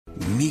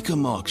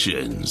Mecum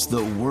Auctions,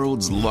 the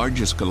world's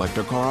largest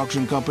collector car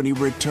auction company,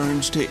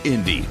 returns to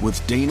Indy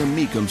with Dana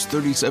Mecum's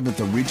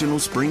 37th Regional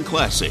Spring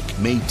Classic,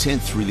 May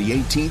 10th through the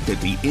 18th at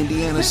the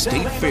Indiana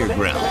State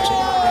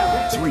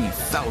Fairgrounds.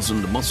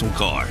 3,000 muscle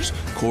cars,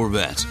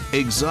 Corvettes,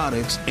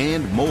 exotics,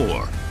 and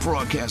more.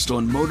 Broadcast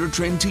on Motor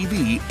Trend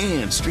TV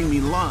and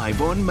streaming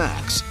live on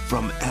Max.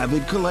 From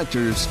avid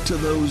collectors to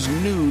those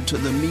new to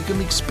the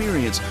Mecum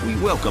experience, we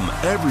welcome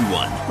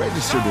everyone.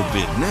 Register to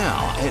bid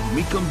now at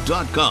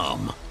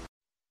Mecum.com.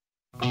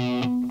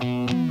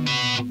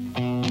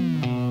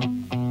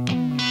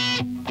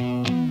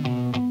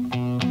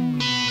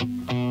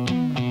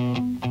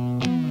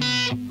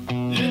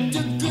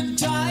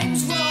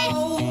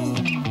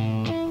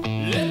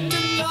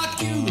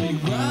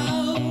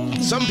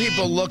 Some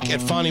people look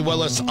at Fani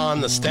Willis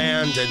on the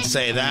stand and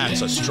say,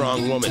 that's a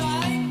strong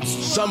woman.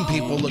 Some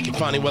people look at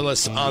Fani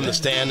Willis on the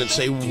stand and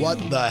say,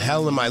 what the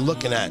hell am I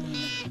looking at?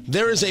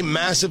 There is a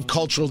massive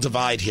cultural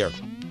divide here.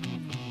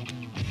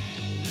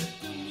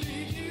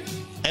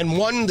 And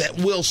one that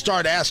will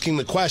start asking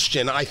the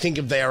question, I think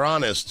if they are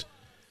honest,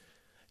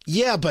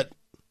 yeah, but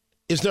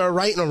is there a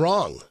right and a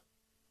wrong?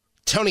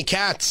 Tony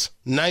Katz,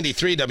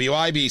 93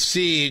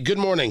 WIBC. Good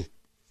morning.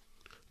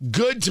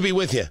 Good to be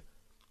with you.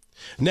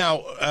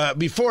 Now,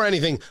 before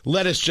anything,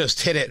 let us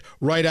just hit it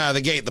right out of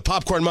the gate. The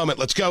popcorn moment.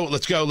 Let's go,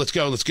 let's go, let's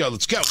go, let's go,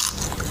 let's go.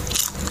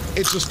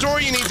 It's a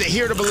story you need to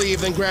hear to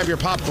believe, then grab your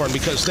popcorn,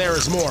 because there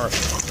is more.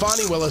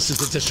 Fani Willis is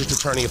the district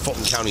attorney of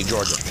Fulton County,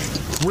 Georgia,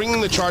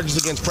 bringing the charges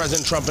against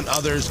President Trump and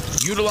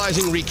others,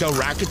 utilizing RICO,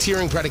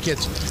 racketeering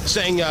predicates,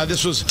 saying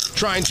this was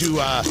trying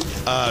to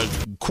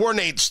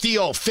coordinate,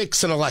 steal,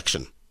 fix an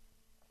election.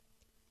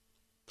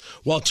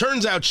 Well, it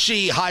turns out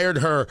she hired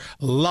her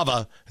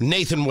lover,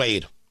 Nathan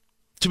Wade,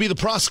 to be the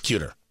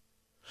prosecutor,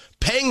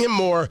 paying him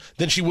more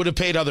than she would have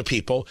paid other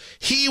people.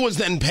 He was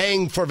then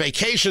paying for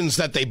vacations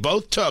that they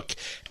both took,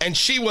 and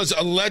she was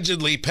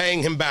allegedly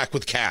paying him back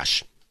with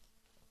cash.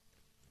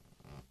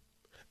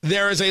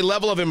 There is a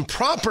level of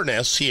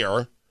improperness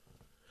here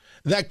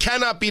that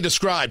cannot be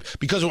described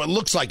because of what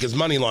looks like is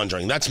money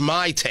laundering. That's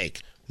my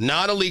take.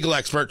 Not a legal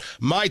expert.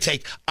 My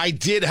take. I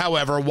did,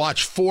 however,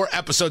 watch 4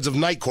 episodes of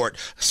Night Court,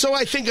 so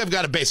I think I've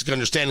got a basic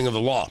understanding of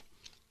the law.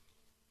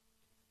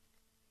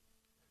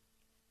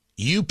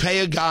 You pay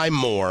a guy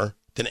more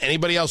than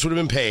anybody else would have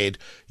been paid.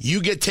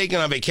 You get taken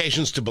on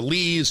vacations to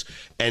Belize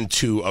and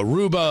to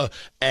Aruba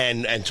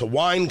and to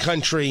wine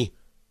country.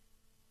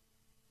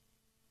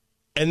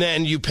 And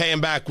then you pay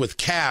him back with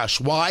cash.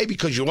 Why?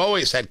 Because you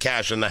always had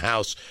cash in the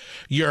house.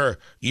 Your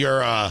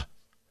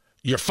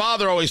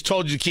father always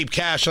told you to keep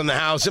cash in the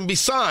house. And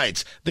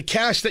besides, the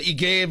cash that you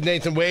gave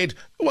Nathan Wade,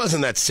 it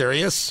wasn't that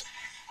serious.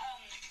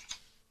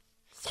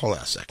 Hold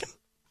on a second.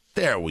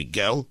 There we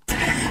go.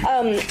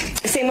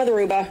 Same with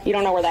Aruba. You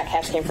don't know where that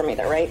cash came from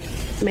either, right?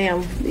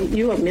 Ma'am,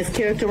 you are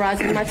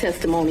mischaracterizing my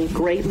testimony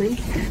greatly.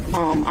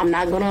 I'm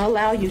not going to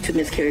allow you to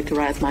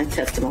mischaracterize my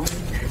testimony.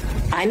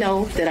 I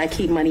know that I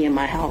keep money in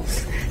my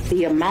house.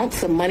 The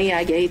amounts of money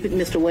I gave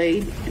Mr.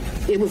 Wade,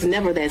 it was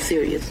never that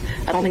serious.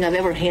 I don't think I've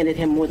ever handed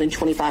him more than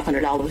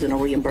 $2,500 in a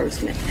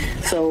reimbursement.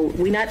 So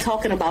we're not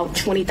talking about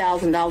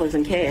 $20,000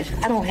 in cash.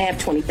 I don't have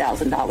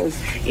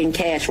 $20,000 in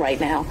cash right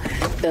now.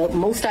 The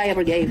most I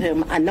ever gave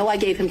him, I know I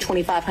gave him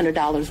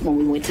 $2,500 when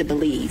we went to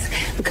Belize,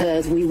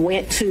 because we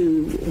went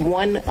to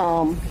one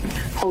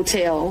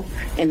hotel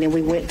and then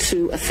we went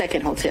to a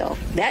second hotel.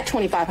 That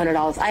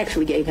 $2,500 I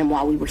actually gave him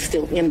while we were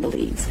still in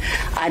Belize.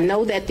 I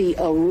know that the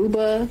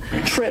Aruba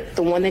trip,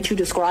 the one that you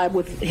described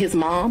with his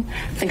mom,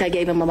 I think I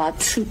gave him about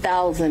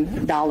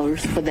 $2,000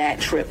 for that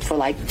trip, for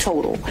like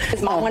total.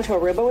 His mom went to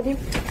Aruba with you?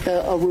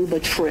 The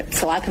Aruba trip.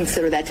 So I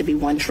consider that to be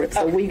one trip.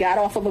 So we got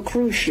off of a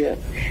cruise ship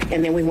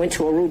and then we went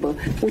to Aruba,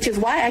 which is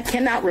why I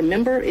cannot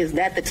remember is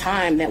that the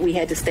time that we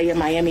had to stay in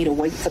Miami to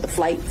wait for the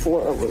flight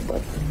for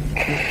Aruba.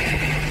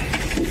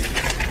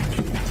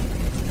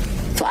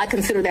 So I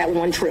consider that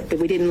one trip, that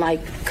we didn't like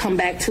come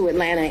back to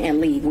Atlanta and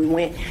leave.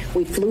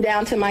 We flew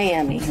down to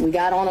Miami. We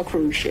got on a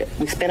cruise ship.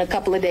 We spent a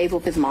couple of days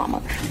with his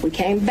mama. We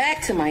came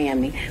back to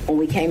Miami. When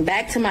we came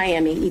back to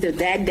Miami, either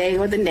that day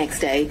or the next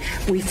day,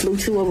 we flew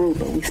to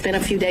Aruba. We spent a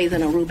few days in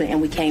Aruba and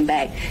we came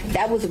back.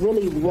 That was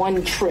really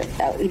one trip.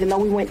 Even though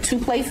we went 2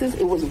 places,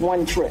 it was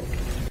one trip.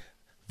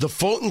 The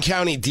Fulton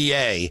County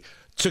DA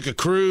took a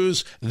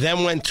cruise,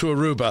 then went to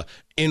Aruba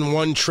in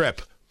one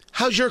trip.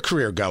 How's your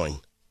career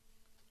going?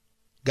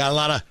 Got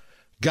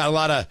a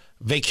lot of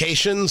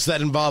vacations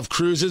that involve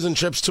cruises and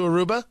trips to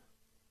Aruba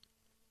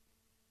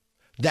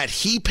that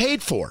he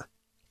paid for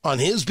on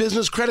his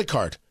business credit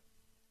card.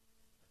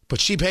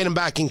 But she paid him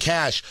back in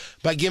cash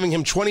by giving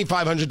him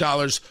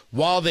 $2,500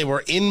 while they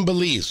were in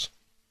Belize.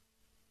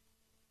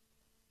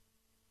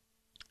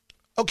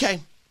 Okay.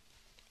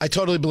 I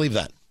totally believe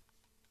that.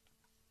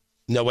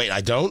 No, wait,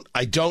 I don't.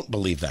 I don't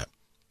believe that.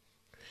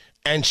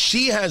 And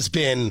she has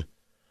been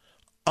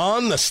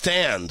on the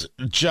stand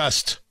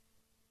just...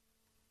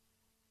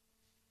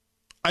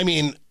 I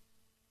mean,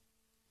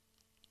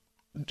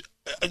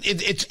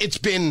 it's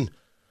been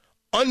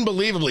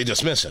unbelievably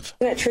dismissive.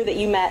 Isn't it true that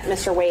you met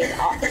Mr. Wade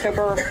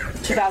October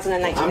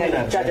 2019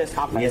 at the judges' We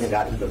conference? haven't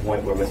gotten to the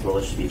point where Ms.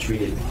 Willis should be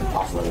treated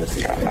hostile in this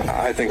situation.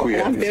 I think we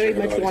have. I'm very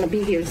much want to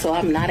be here, so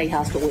I'm not a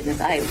hostile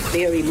witness. I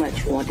very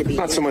much want to be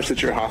Not here. so much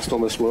that you're hostile,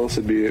 Ms. Willis,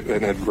 it'd be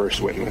an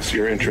adverse witness.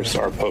 Your interests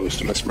are opposed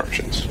to Ms.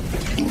 Merchant's.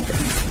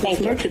 Thank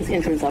you. Merchant's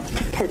interests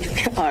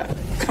are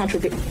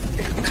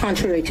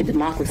contrary to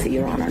democracy,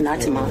 Your Honor,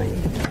 not to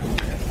mine.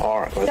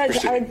 All right, let's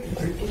Judge, I proceed.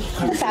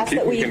 would just ask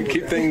that We can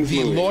keep things The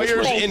moving.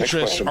 lawyer's Next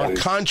interests question, are please.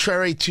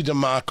 contrary to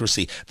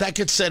democracy. That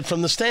gets said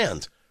from the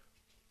stand.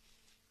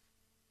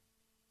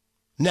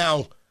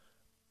 Now,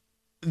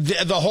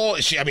 the whole,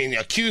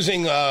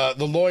 accusing the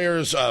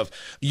lawyers of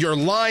you're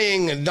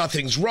lying and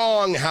nothing's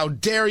wrong, how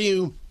dare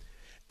you?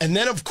 And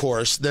then, of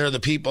course, there are the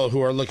people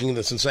who are looking at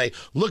this and say,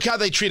 look how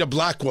they treat a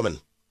black woman.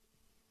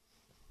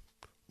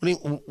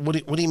 What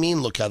do you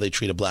mean, look how they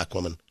treat a black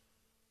woman?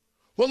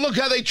 Well, look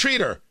how they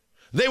treat her.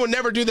 They would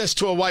never do this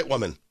to a white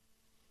woman.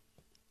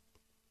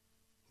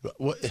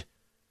 What?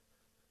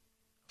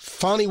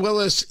 Fani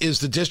Willis is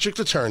the district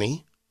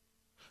attorney.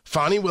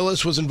 Fani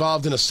Willis was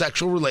involved in a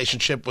sexual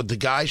relationship with the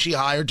guy she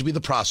hired to be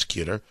the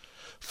prosecutor.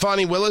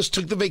 Fani Willis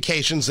took the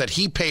vacations that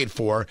he paid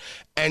for,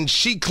 and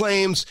she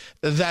claims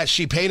that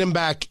she paid him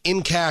back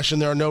in cash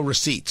and there are no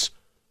receipts.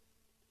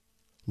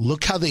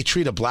 Look how they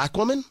treat a black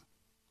woman?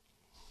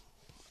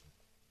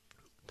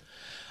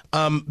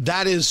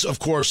 That is, of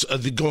course,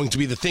 going to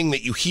be the thing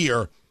that you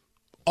hear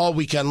all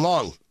weekend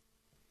long.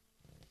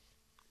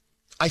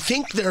 I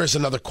think there is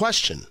another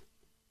question.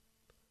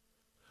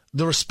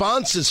 The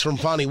responses from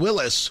Fani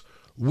Willis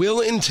will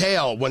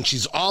entail, when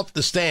she's off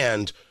the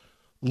stand,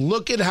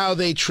 look at how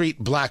they treat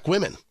black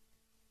women.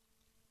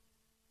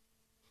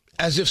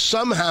 As if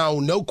somehow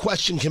no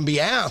question can be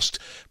asked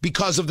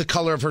because of the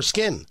color of her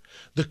skin.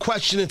 The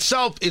question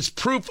itself is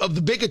proof of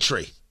the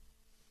bigotry.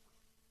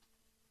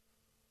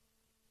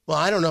 Well,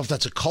 I don't know if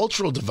that's a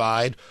cultural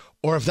divide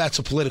or if that's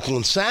a political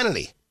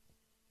insanity.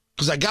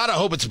 Because I got to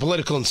hope it's a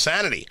political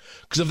insanity.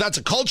 Because if that's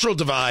a cultural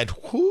divide,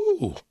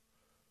 whoo,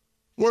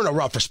 we're in a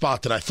rougher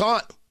spot than I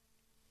thought.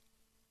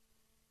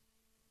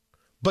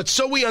 But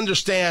so we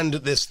understand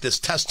this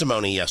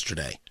testimony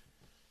yesterday.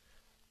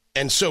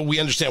 And so we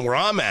understand where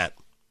I'm at.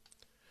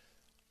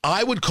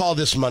 I would call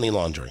this money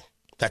laundering.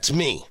 That's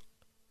me.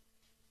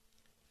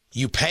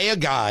 You pay a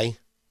guy.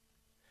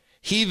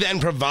 He then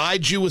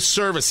provides you with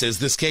services,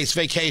 this case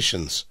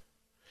vacations,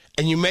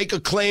 and you make a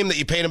claim that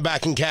you paid him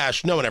back in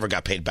cash. No one ever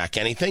got paid back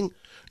anything.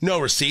 No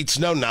receipts,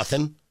 no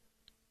nothing.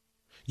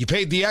 You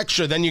paid the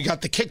extra, then you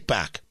got the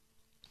kickback.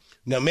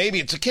 Now, maybe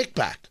it's a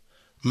kickback.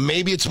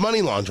 Maybe it's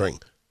money laundering.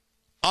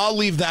 I'll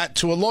leave that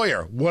to a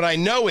lawyer. What I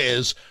know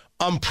is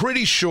I'm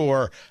pretty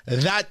sure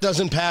that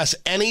doesn't pass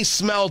any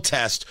smell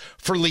test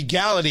for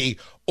legality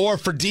or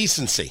for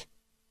decency.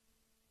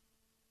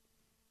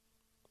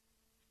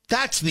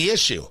 That's the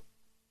issue.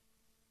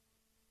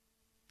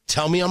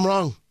 Tell me I'm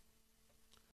wrong.